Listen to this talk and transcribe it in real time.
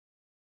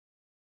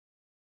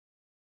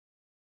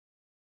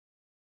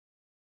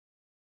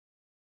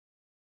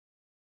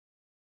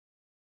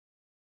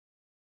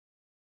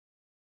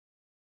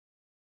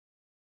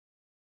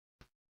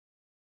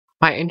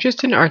My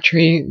interest in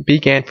archery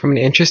began from an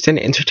interest in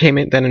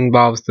entertainment that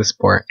involves the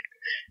sport.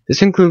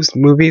 This includes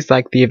movies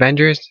like The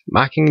Avengers,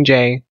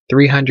 Mockingjay,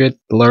 300,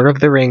 The Lord of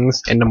the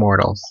Rings, and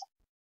Immortals.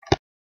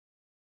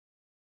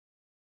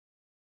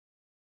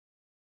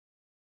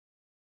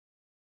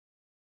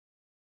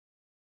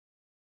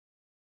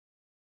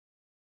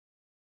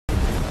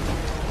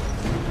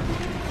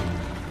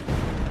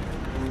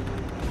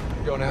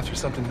 Going after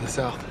something to the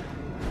south.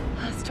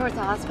 It's towards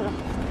the hospital.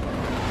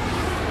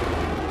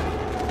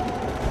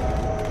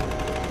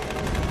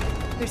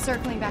 They're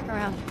circling back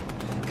around.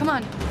 Come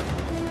on.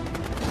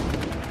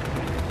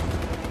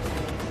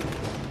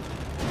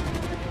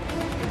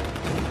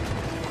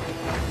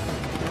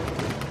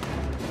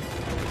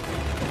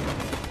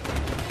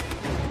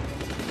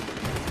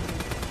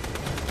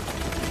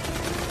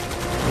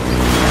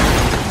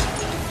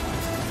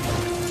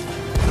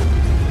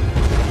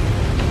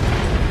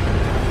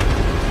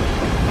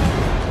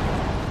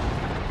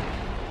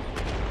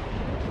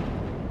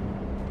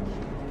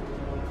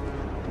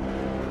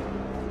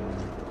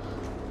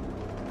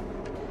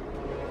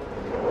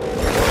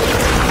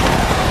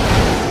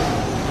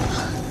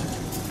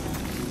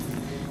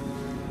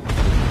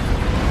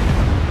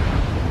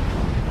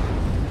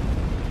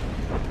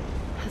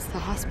 The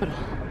hospital.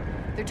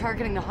 They're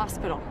targeting the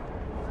hospital.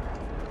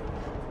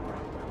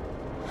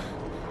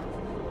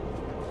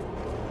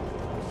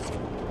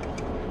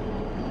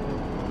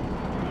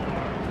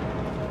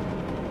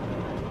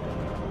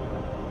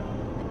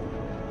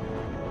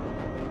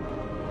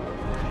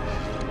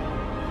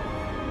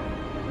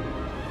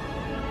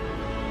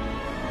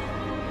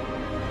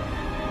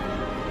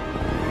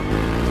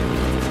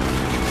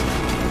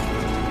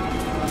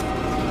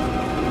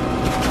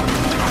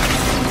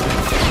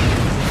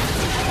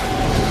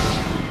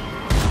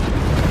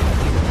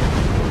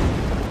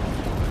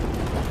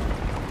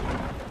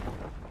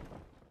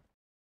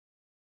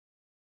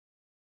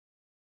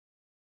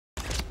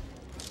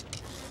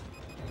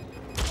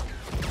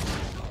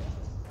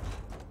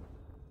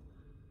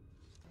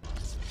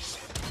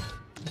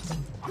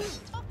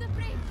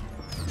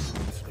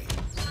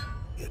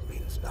 It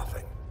means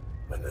nothing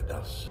when it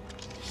does.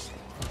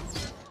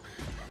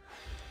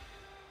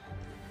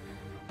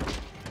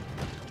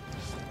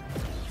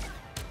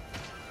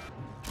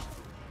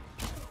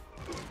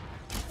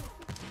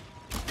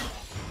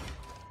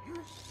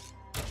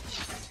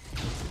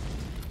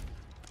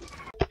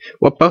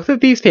 What both of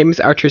these famous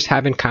archers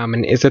have in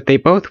common is that they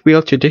both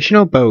wield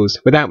traditional bows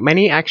without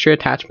many extra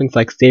attachments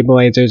like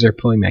stabilizers or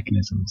pulling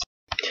mechanisms.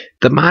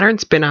 The modern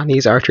spin on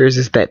these archers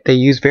is that they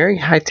use very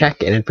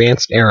high-tech and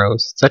advanced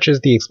arrows, such as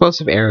the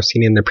explosive arrows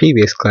seen in the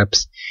previous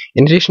clips,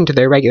 in addition to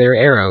their regular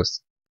arrows.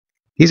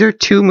 These are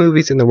two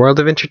movies in the world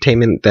of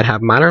entertainment that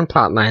have modern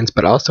plot lines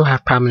but also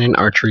have prominent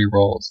archery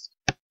roles.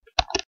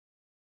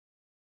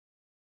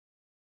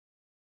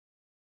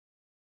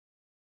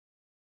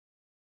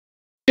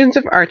 Origins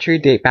of archery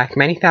date back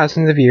many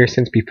thousands of years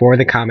since before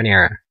the Common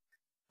Era.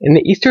 In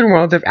the eastern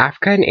worlds of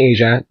Africa and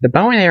Asia, the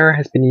bow and arrow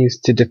has been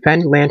used to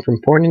defend land from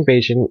foreign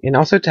invasion and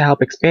also to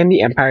help expand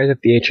the empires of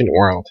the ancient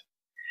world.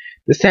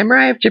 The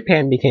samurai of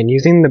Japan began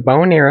using the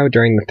bow and arrow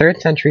during the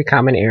 3rd century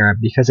Common Era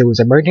because it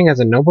was emerging as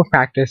a noble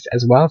practice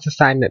as well as a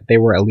sign that they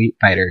were elite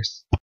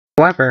fighters.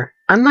 However,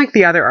 unlike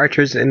the other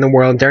archers in the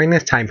world during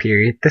this time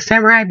period, the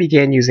samurai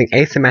began using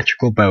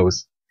asymmetrical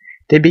bows.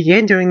 They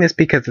began doing this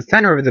because the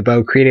center of the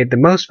bow created the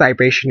most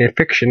vibration and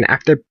friction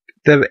after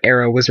the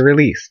arrow was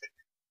released.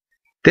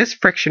 This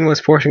friction was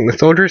forcing the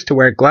soldiers to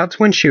wear gloves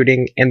when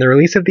shooting, and the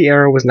release of the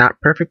arrow was not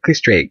perfectly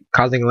straight,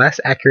 causing a less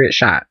accurate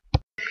shot.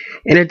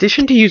 In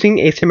addition to using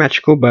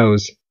asymmetrical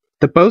bows,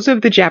 the bows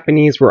of the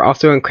Japanese were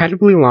also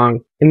incredibly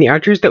long, and the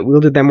archers that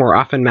wielded them were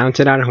often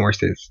mounted on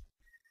horses.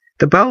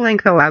 The bow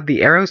length allowed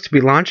the arrows to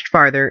be launched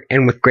farther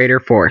and with greater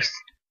force.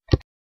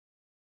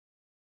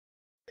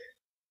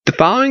 The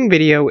following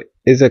video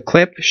is a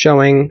clip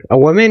showing a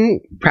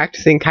woman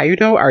practicing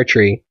Kyudo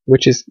archery,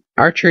 which is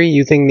archery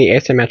using the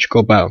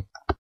asymmetrical bow.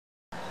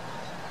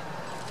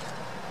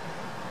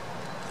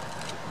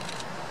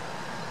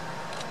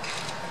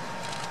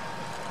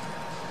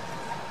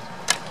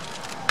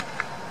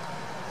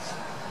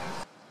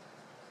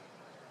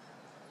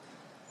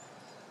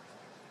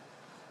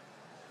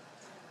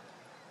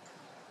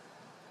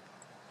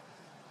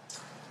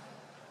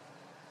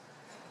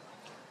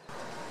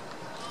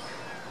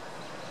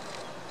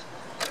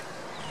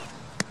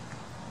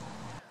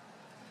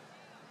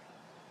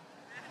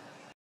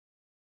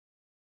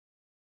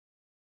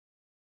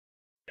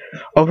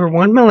 Over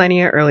 1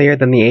 millennia earlier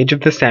than the age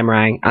of the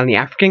samurai, on the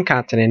African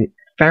continent,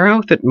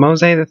 Pharaoh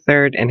Thutmose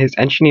III and his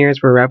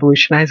engineers were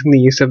revolutionizing the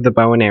use of the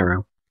bow and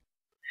arrow.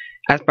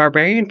 As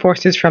barbarian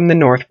forces from the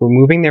north were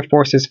moving their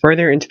forces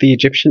further into the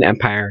Egyptian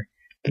Empire,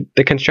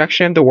 the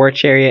construction of the war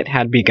chariot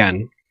had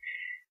begun.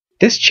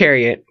 This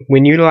chariot,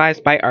 when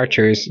utilized by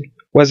archers,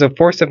 was a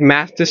force of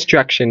mass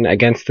destruction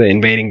against the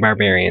invading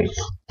barbarians.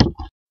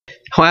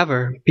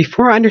 However,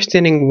 before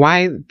understanding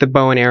why the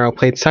bow and arrow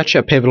played such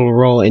a pivotal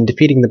role in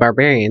defeating the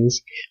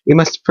barbarians, we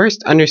must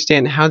first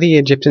understand how the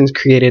Egyptians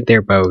created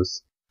their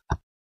bows.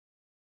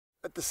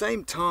 At the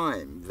same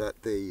time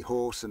that the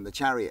horse and the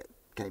chariot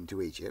came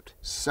to Egypt,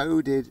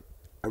 so did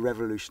a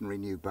revolutionary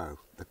new bow,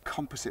 the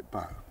composite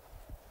bow.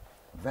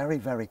 Very,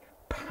 very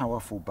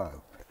powerful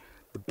bow.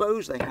 The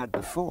bows they had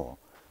before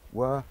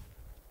were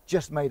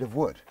just made of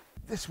wood.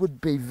 This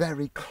would be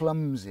very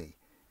clumsy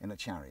in a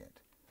chariot.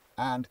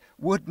 And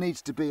wood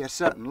needs to be a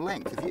certain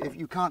length. If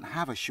you can't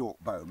have a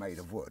short bow made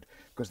of wood,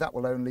 because that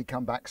will only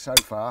come back so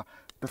far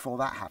before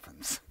that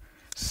happens.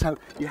 So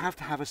you have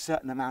to have a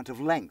certain amount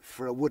of length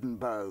for a wooden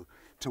bow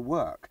to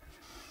work.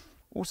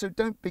 Also,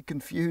 don't be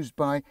confused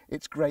by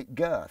its great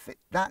girth.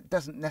 That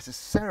doesn't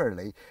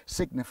necessarily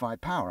signify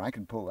power. I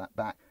can pull that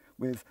back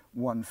with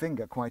one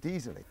finger quite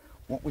easily.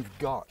 What we've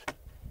got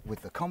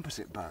with the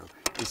composite bow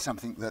is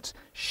something that's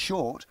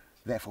short,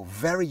 therefore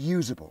very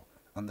usable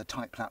on the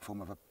tight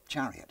platform of a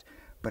chariot,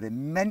 but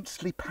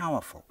immensely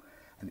powerful.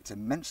 And it's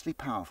immensely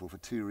powerful for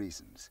two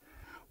reasons.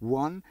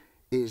 One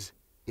is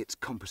its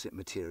composite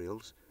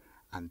materials,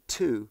 and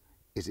two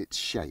is its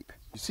shape.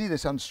 You see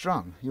this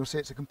unstrung, you'll see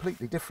it's a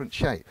completely different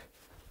shape.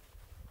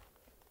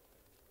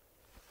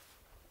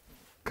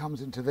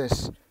 Comes into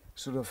this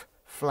sort of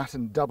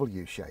flattened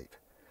W shape.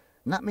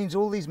 And that means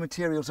all these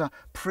materials are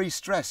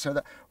pre-stressed so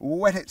that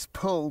when it's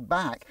pulled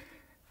back,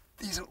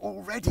 these are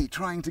already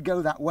trying to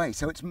go that way.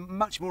 So it's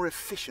much more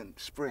efficient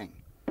spring.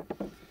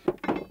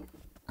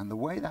 And the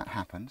way that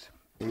happens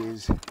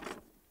is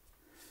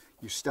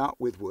you start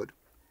with wood,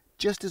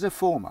 just as a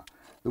former.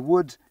 The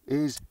wood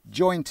is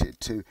jointed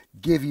to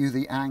give you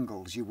the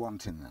angles you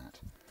want in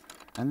that.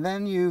 And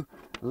then you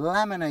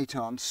laminate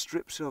on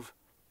strips of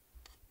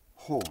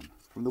horn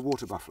from the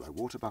water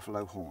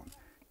buffalo horn.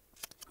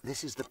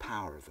 This is the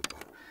power of the bow.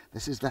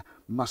 This is the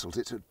muscles.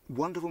 It's a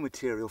wonderful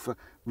material for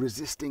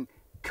resisting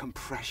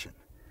compression.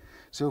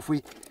 So if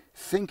we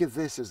think of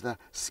this as the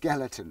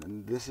skeleton,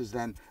 and this is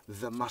then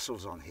the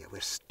muscles on here,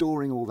 we're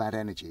storing all that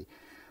energy,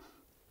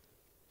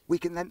 we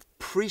can then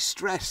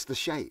pre-stress the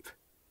shape.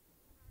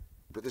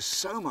 But there's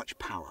so much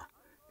power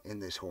in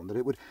this horn that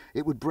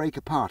it would break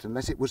apart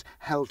unless it was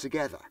held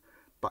together.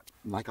 But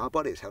like our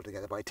body is held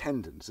together by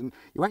tendons, and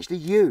you actually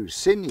use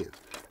sinew.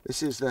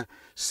 This is the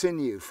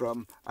sinew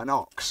from an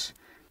ox.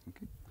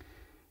 Okay.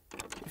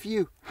 If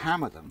you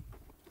hammer them,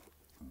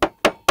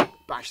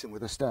 bash them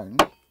with a stone,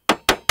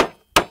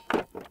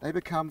 they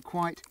become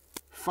quite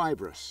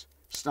fibrous,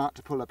 start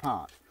to pull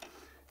apart.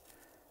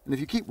 And if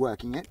you keep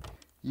working it,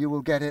 you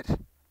will get it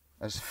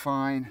as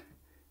fine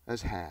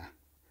as hair.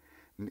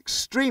 And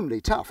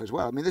extremely tough as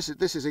well. I mean, this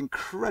is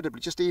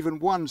incredibly, just even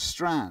one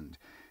strand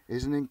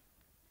is an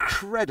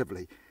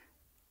incredibly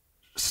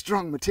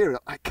strong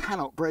material. I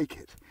cannot break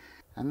it.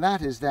 And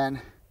that is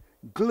then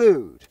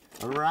glued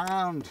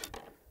around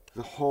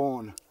the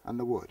horn and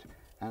the wood.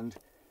 And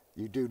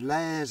you do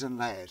layers and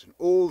layers, and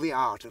all the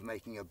art of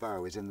making a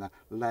bow is in the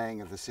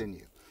laying of the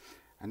sinew.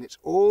 And it's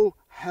all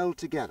held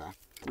together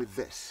with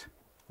this,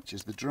 which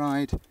is the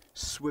dried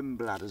swim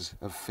bladders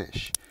of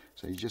fish.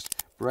 So you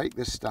just break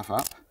this stuff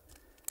up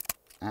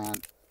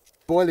and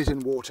boil it in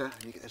water,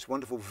 and you get this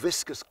wonderful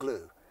viscous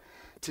glue.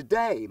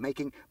 Today,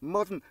 making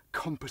modern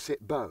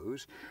composite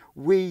bows,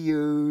 we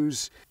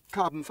use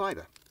carbon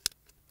fibre,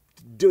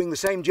 doing the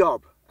same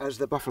job as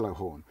the buffalo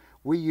horn.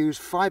 We use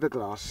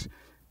fiberglass,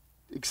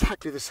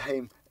 exactly the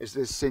same as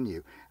this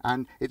sinew,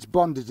 and it's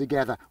bonded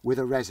together with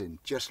a resin,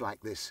 just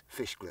like this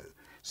fish glue.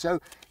 So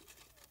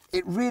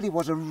it really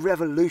was a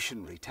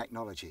revolutionary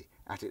technology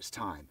at its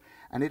time,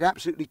 and it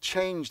absolutely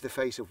changed the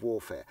face of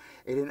warfare.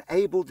 It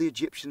enabled the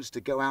Egyptians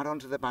to go out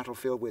onto the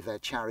battlefield with their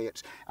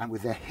chariots and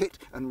with their hit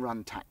and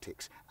run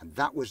tactics, and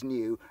that was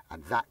new,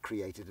 and that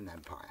created an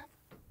empire.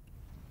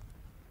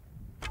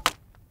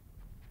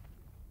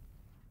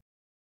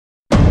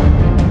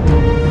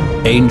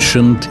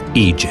 Ancient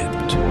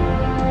Egypt.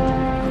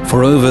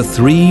 For over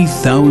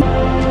 3,000,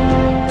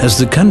 as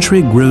the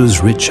country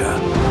grows richer,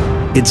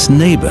 its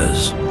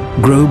neighbors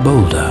grow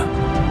bolder.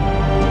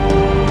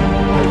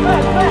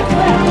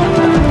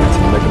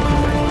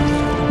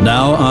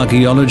 Now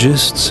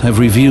archaeologists have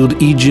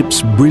revealed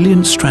Egypt's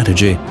brilliant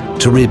strategy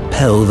to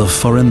repel the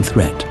foreign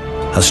threat,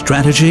 a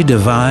strategy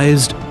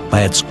devised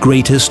by its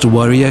greatest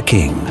warrior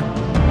king,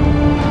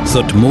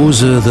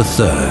 Thutmose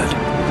III.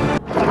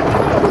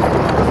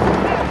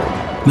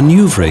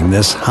 Maneuvering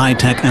this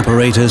high-tech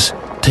apparatus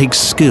takes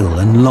skill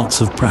and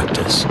lots of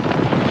practice.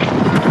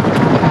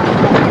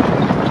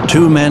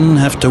 Two men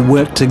have to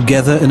work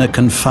together in a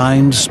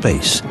confined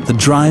space, the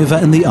driver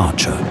and the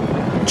archer.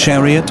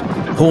 Chariot,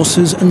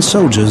 horses and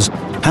soldiers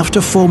have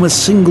to form a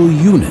single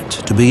unit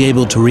to be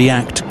able to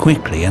react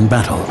quickly in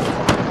battle.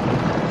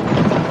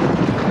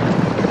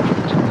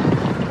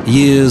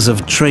 Years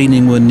of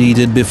training were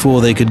needed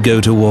before they could go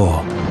to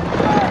war,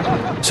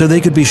 so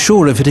they could be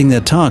sure of hitting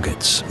their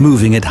targets,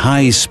 moving at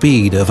high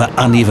speed over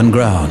uneven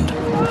ground.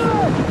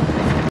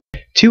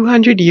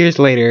 200 years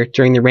later,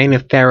 during the reign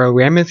of Pharaoh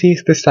Ramesses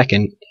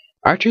II,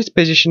 archers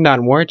positioned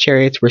on war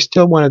chariots were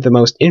still one of the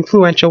most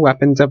influential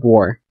weapons of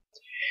war.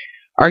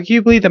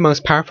 Arguably the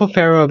most powerful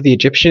pharaoh of the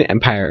Egyptian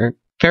Empire,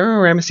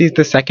 Pharaoh Ramesses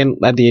II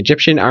led the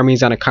Egyptian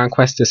armies on a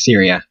conquest of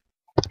Syria.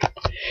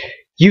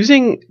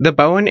 Using the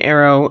bow and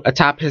arrow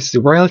atop his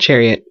royal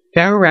chariot,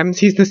 Pharaoh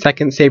Ramses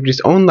II saved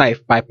his own life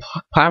by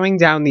plowing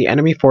down the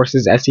enemy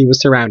forces as he was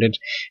surrounded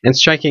and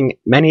striking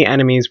many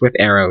enemies with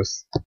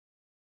arrows.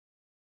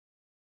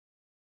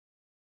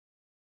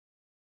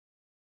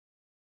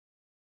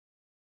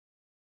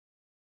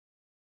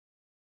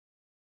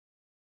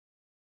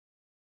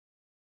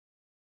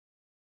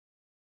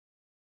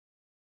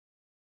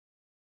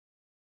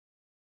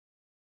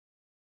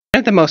 One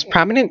of the most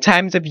prominent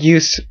times of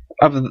use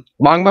of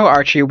longbow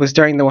archery was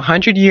during the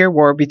 100-year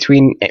War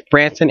between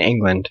France and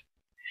England.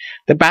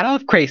 The Battle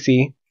of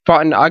Crecy,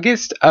 fought in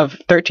August of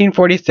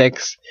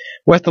 1346,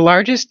 was the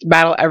largest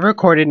battle ever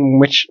recorded in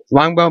which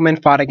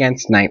longbowmen fought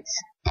against knights.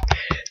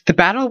 The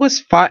battle was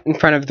fought in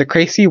front of the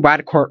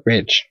Crecy-Waudecourt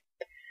Ridge.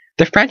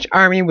 The French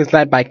army was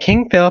led by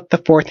King Philip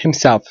IV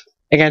himself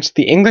against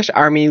the English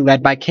army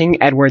led by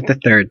King Edward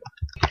III.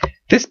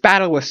 This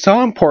battle was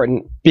so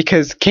important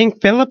because King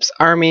Philip's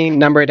army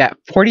numbered at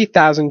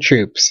 40,000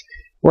 troops,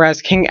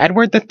 whereas King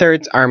Edward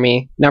III's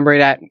army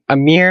numbered at a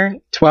mere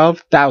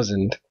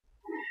 12,000.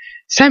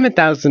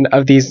 7,000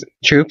 of these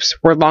troops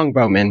were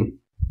longbowmen.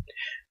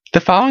 The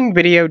following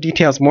video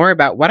details more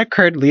about what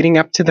occurred leading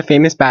up to the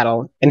famous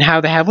battle and how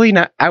the heavily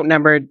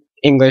outnumbered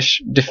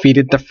English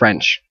defeated the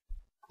French.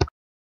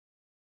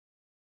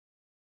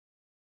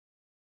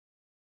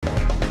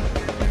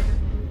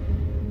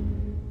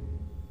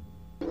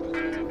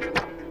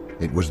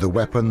 It was the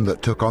weapon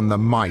that took on the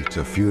might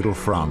of feudal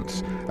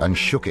France and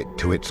shook it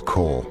to its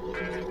core.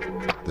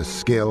 The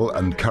skill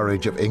and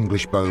courage of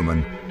English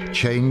bowmen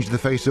changed the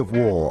face of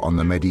war on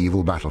the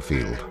medieval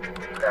battlefield.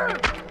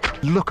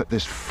 Look at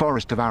this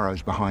forest of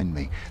arrows behind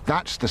me.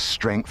 That's the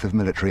strength of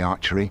military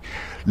archery.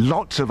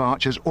 Lots of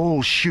archers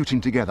all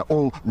shooting together,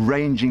 all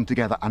ranging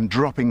together and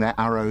dropping their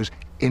arrows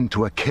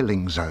into a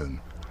killing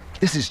zone.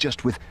 This is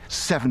just with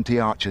 70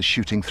 archers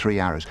shooting 3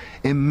 arrows.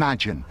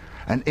 Imagine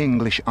an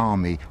English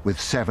army with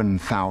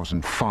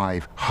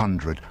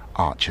 7,500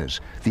 archers.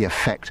 The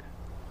effect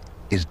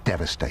is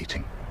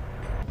devastating.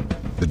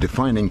 The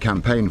defining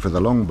campaign for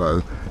the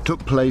longbow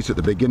took place at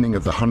the beginning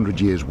of the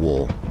 100 Years'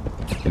 War.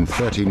 In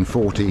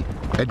 1340,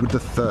 Edward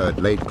III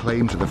laid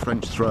claim to the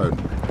French throne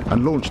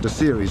and launched a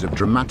series of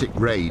dramatic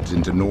raids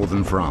into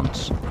northern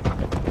France.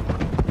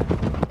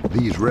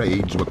 These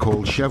raids were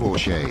called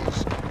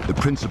chevauchés. The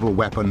principal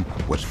weapon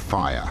was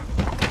fire.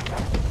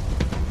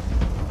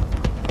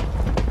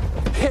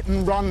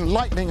 Hit-and-run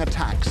lightning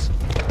attacks.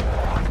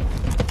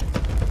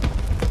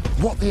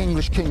 What the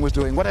English king was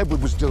doing, what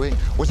Edward was doing,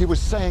 was he was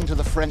saying to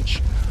the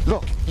French,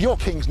 look, your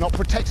king's not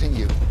protecting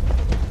you.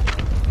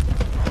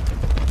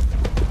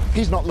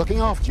 He's not looking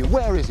after you.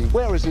 Where is he?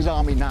 Where is his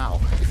army now?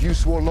 If you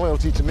swore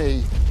loyalty to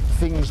me,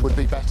 things would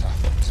be better.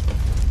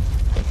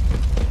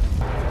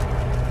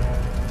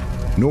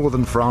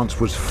 Northern France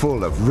was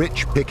full of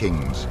rich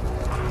pickings.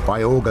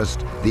 By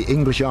August, the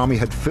English army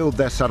had filled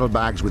their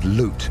saddlebags with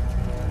loot.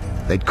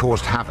 They'd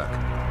caused havoc,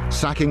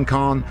 sacking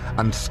Caen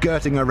and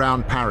skirting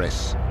around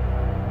Paris.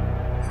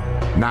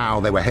 Now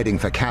they were heading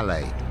for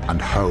Calais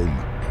and home.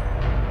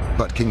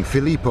 But King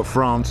Philippe of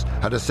France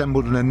had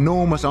assembled an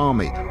enormous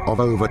army of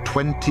over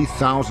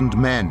 20,000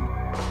 men.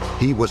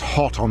 He was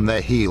hot on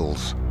their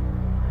heels.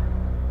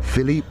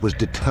 Philippe was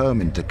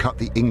determined to cut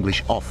the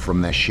English off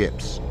from their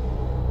ships.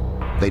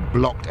 They'd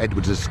blocked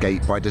Edward's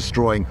escape by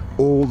destroying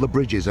all the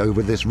bridges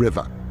over this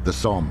river, the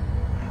Somme.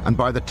 And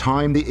by the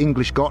time the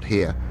English got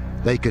here,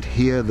 they could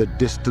hear the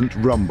distant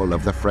rumble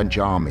of the French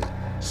army,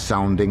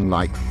 sounding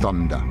like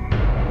thunder.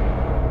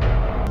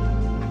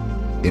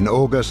 In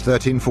August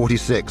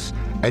 1346,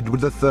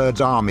 Edward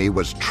III's army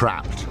was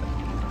trapped.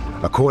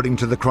 According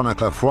to the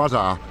chronicler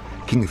Froissart,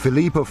 King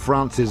Philippe of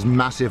France's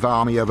massive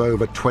army of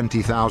over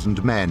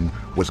 20,000 men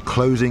was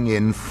closing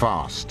in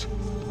fast.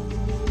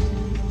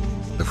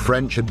 The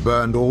French had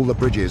burned all the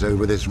bridges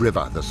over this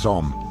river, the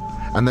Somme,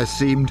 and there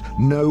seemed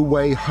no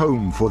way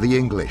home for the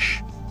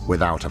English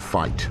without a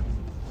fight.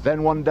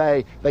 Then one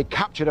day they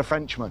captured a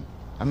Frenchman,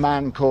 a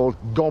man called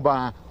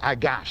Gobain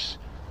Agache,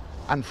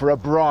 and for a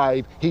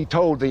bribe he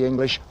told the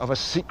English of a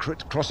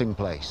secret crossing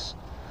place.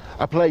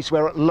 A place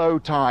where at low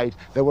tide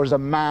there was a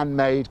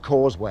man-made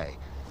causeway,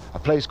 a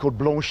place called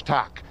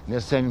Blanche-Tac near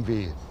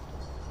Seineville.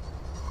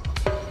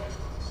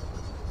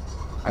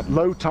 At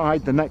low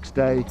tide the next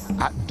day,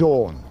 at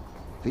dawn,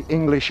 the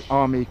English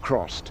army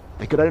crossed.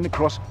 They could only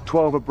cross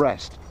 12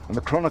 abreast, and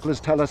the chroniclers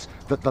tell us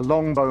that the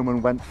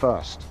longbowmen went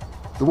first.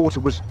 The water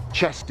was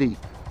chest deep.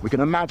 We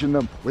can imagine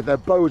them with their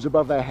bows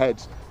above their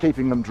heads,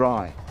 keeping them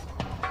dry.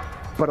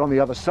 But on the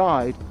other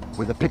side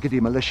were the Picardy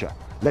militia,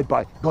 led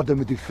by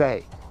Godin du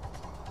Fay.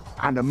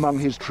 And among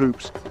his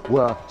troops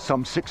were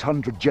some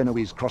 600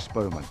 Genoese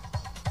crossbowmen.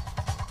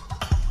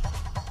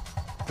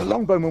 The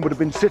longbowmen would have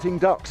been sitting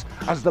ducks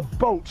as the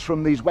bolts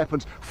from these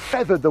weapons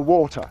feathered the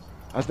water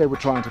as they were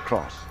trying to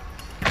cross.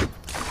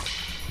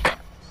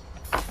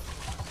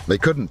 They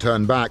couldn't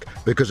turn back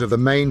because of the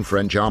main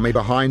French army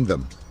behind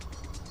them.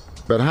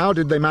 But how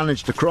did they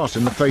manage to cross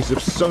in the face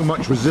of so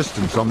much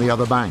resistance on the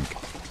other bank?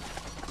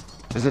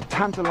 There's a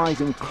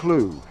tantalizing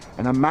clue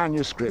and a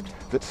manuscript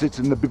that sits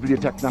in the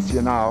Bibliothèque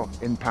Nationale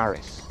in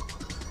Paris.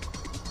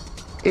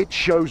 It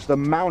shows the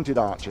mounted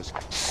archers,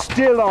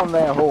 still on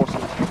their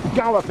horses,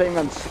 galloping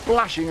and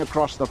splashing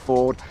across the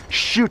ford,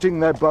 shooting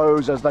their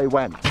bows as they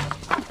went.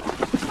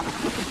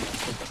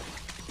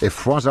 If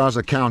Froissart's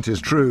account is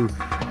true,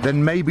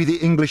 then maybe the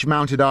English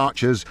mounted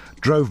archers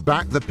drove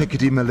back the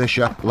Picardy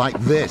militia like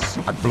this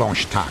at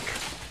Blanchetaque.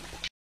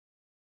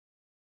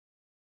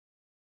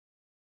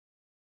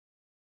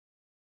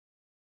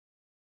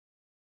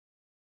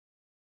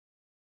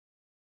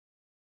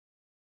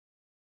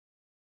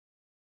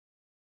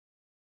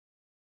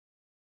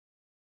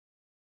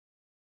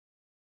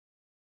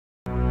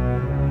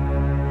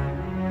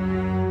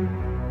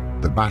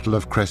 The Battle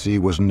of Crécy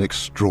was an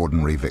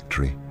extraordinary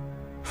victory,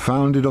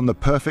 founded on the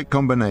perfect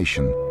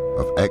combination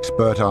of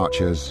expert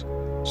archers,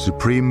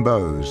 supreme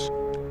bows,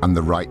 and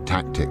the right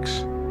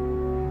tactics.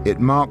 It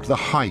marked the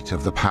height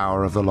of the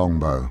power of the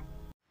longbow.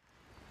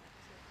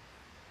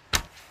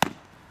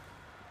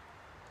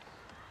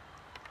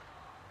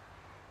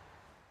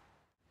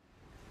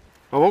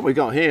 Well, what we've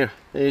got here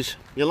is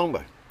your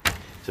longbow.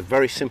 It's a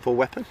very simple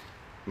weapon,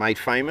 made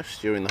famous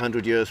during the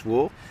 100 Years'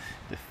 War,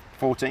 the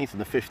 14th and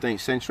the 15th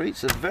century.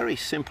 It's a very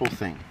simple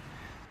thing.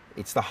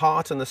 It's the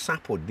heart and the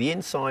sapwood, the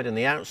inside and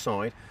the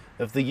outside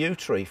of the yew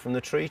tree from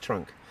the tree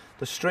trunk.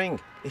 The string,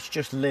 it's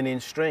just linen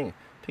string,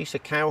 piece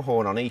of cow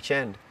horn on each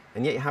end,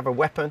 and yet you have a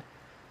weapon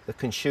that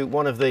can shoot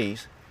one of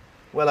these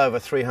well over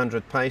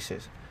 300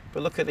 paces.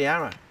 But look at the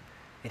arrow.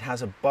 It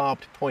has a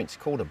barbed point, it's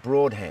called a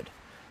broadhead.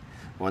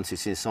 Once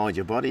it's inside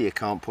your body, you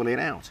can't pull it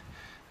out.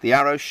 The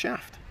arrow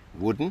shaft,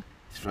 wooden,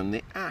 it's from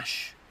the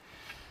ash.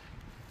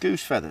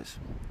 Goose feathers,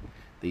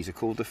 these are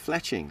called the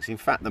fletchings. In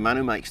fact, the man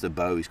who makes the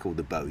bow is called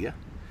the bowyer.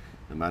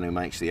 The man who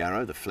makes the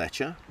arrow, the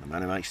fletcher. The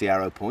man who makes the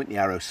arrow point, the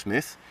arrow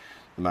smith.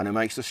 The man who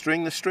makes the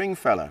string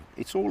fellow.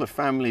 It's all a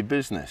family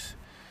business.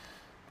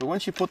 But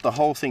once you put the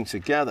whole thing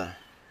together,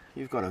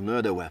 you've got a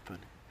murder weapon.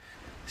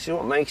 See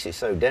what makes it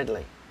so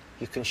deadly?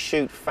 You can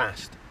shoot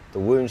fast. The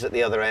wounds at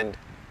the other end,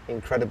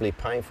 incredibly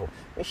painful.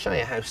 Let me show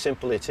you how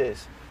simple it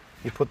is.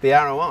 You put the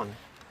arrow on,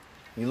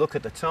 you look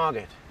at the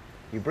target,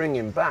 you bring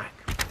him back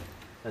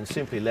and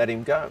simply let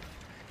him go.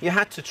 You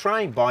had to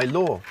train by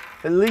law,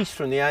 at least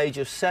from the age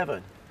of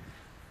 7.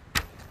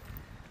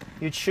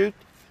 You'd shoot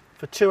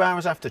for 2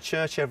 hours after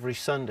church every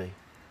Sunday.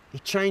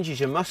 It changes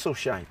your muscle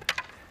shape.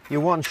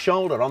 Your one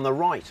shoulder on the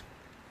right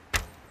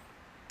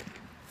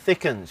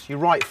thickens, your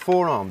right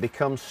forearm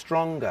becomes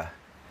stronger.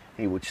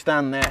 He would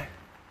stand there,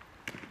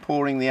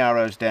 pouring the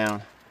arrows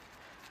down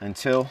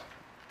until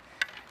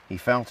he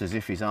felt as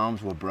if his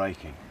arms were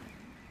breaking.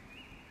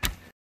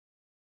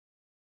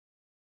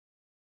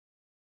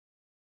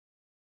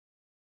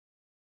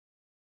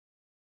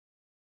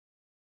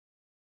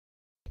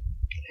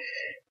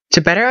 To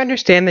better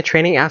understand the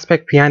training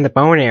aspect behind the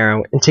bow and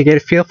arrow, and to get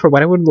a feel for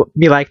what it would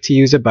be like to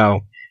use a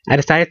bow, I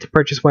decided to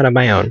purchase one of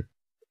my own.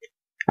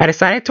 I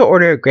decided to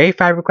order a gray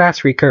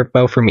fiberglass recurve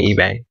bow from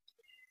eBay.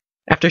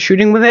 After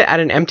shooting with it at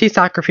an empty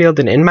soccer field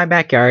and in my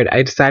backyard,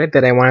 I decided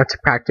that I wanted to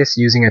practice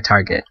using a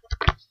target.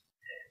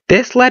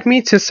 This led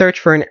me to search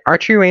for an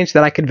archery range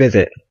that I could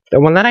visit.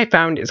 The one that I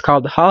found is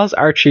called Hall's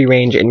Archery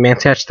Range in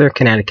Manchester,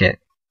 Connecticut.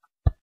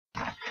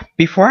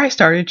 Before I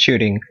started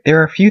shooting, there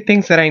were a few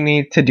things that I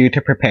needed to do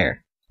to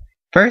prepare.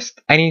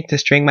 First, I needed to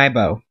string my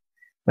bow.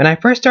 When I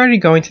first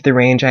started going to the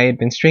range, I had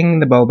been stringing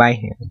the bow by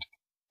hand.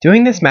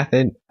 Doing this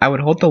method, I would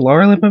hold the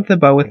lower limb of the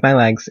bow with my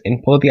legs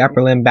and pull the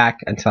upper limb back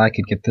until I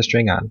could get the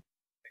string on.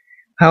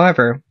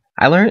 However,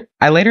 I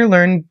later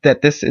learned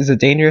that this is a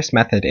dangerous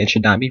method and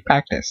should not be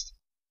practiced.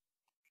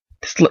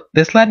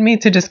 This led me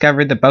to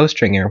discover the bow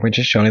stringer, which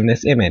is shown in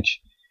this image.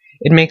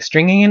 It makes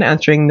stringing and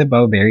unstringing the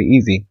bow very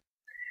easy.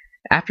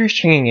 After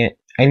stringing it,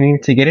 I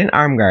needed to get an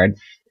arm guard.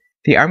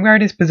 The arm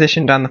guard is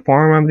positioned on the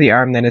forearm of the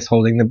arm that is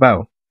holding the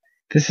bow.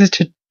 This is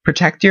to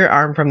protect your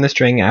arm from the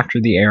string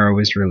after the arrow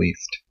is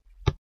released.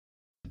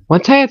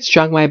 Once I had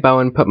strung my bow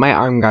and put my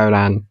arm guard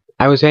on,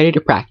 I was ready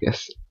to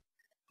practice.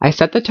 I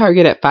set the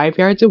target at 5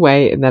 yards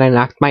away and then I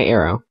nocked my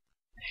arrow.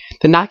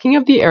 The nocking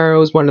of the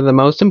arrow is one of the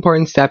most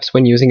important steps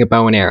when using a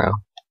bow and arrow.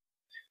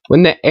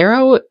 When the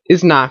arrow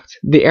is nocked,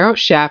 the arrow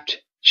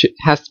shaft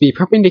has to be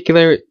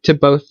perpendicular to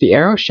both the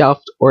arrow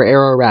shaft or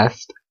arrow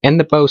rest and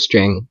the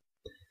bowstring.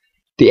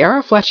 The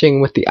arrow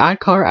fletching with the odd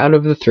color out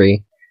of the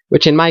 3,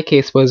 which in my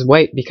case was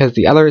white because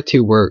the other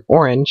 2 were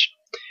orange,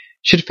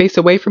 should face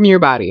away from your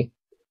body.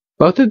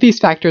 Both of these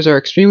factors are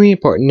extremely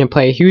important and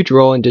play a huge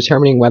role in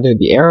determining whether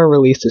the arrow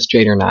release is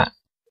straight or not.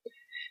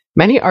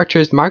 Many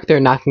archers mark their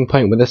nocking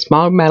point with a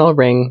small metal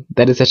ring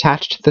that is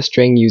attached to the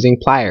string using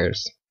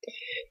pliers.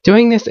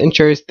 Doing this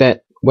ensures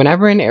that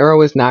whenever an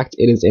arrow is nocked,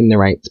 it is in the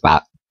right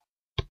spot.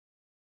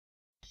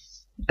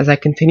 As I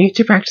continued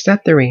to practice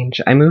at the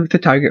range, I moved the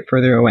target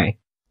further away.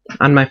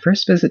 On my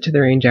first visit to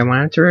the range, I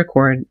wanted to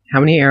record how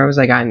many arrows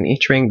I got in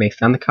each ring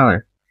based on the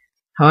color.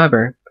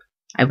 However,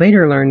 I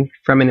later learned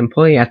from an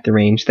employee at the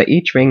range that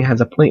each ring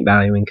has a point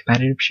value in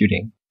competitive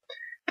shooting.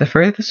 The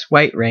furthest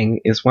white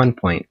ring is 1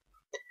 point.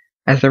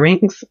 As the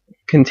rings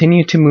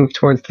continue to move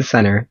towards the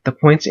center, the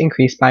points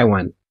increase by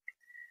 1.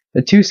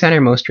 The two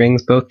centermost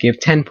rings both give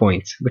 10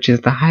 points, which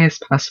is the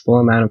highest possible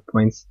amount of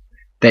points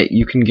that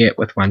you can get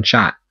with one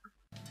shot.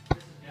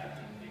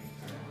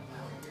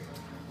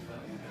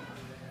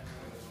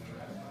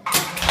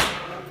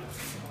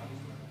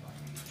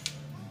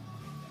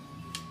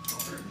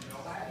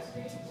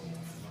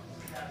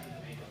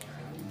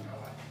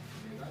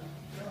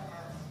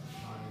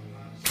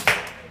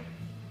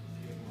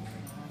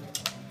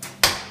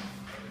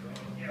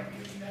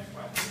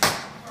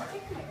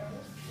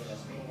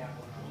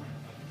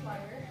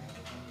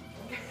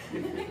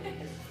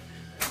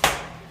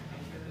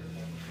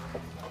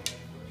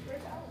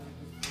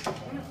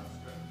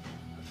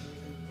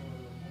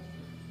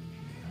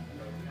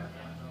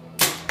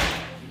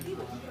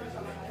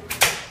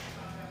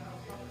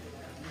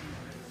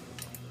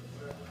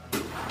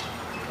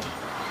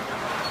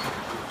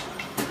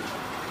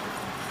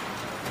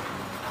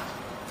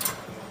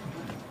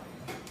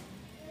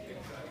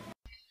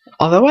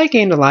 Although I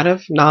gained a lot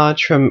of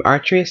knowledge from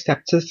Archery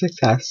Steps to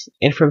Success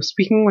and from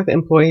speaking with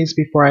employees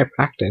before I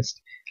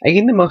practiced, I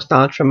gained the most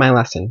knowledge from my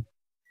lesson.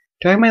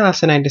 During my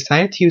lesson, I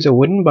decided to use a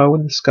wooden bow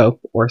with a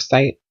scope or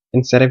sight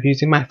instead of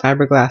using my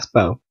fiberglass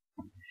bow.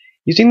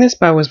 Using this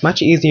bow was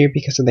much easier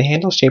because of the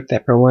handle shape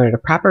that promoted a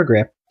proper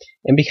grip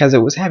and because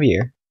it was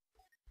heavier.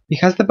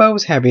 Because the bow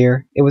was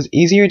heavier, it was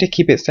easier to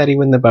keep it steady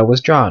when the bow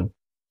was drawn.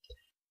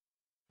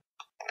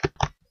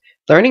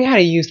 Learning how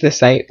to use this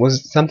sight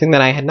was something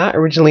that I had not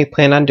originally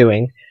planned on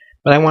doing,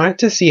 but I wanted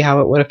to see how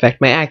it would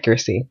affect my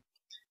accuracy.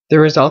 The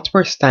results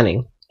were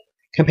stunning.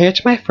 Compared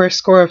to my first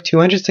score of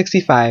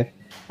 265,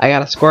 I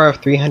got a score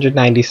of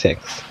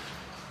 396.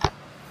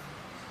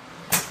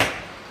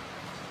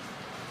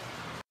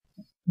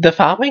 The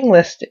following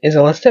list is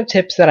a list of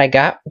tips that I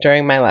got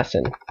during my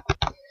lesson.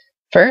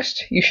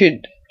 First, you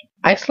should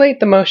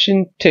isolate the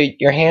motion to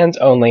your hands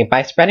only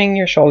by spreading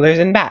your shoulders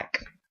and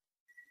back.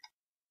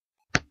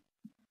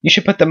 You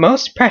should put the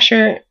most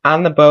pressure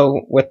on the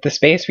bow with the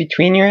space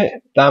between your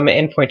thumb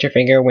and pointer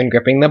finger when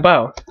gripping the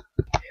bow.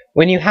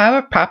 When you have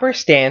a proper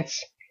stance,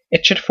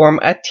 it should form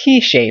a T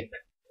shape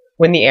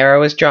when the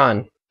arrow is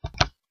drawn.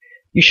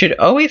 You should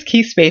always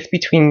keep space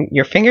between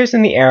your fingers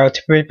and the arrow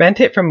to prevent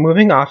it from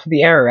moving off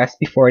the arrow rest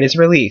before it is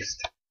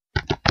released.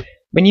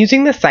 When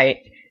using the sight,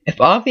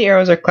 if all of the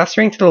arrows are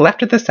clustering to the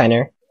left of the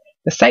center,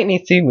 the sight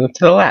needs to be moved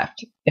to the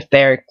left. If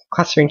they are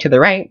clustering to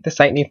the right, the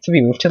sight needs to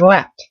be moved to the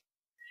left.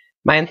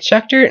 My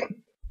instructor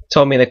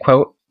told me to,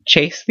 quote,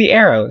 chase the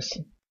arrows.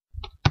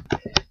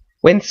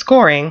 When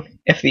scoring,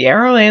 if the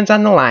arrow lands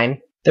on the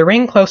line, the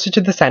ring closer to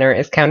the center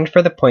is counted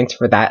for the points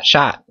for that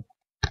shot.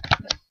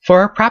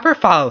 For a proper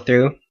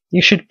follow-through,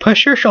 you should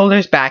push your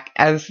shoulders back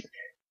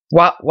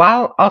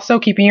while also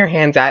keeping your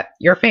hands at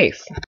your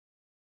face.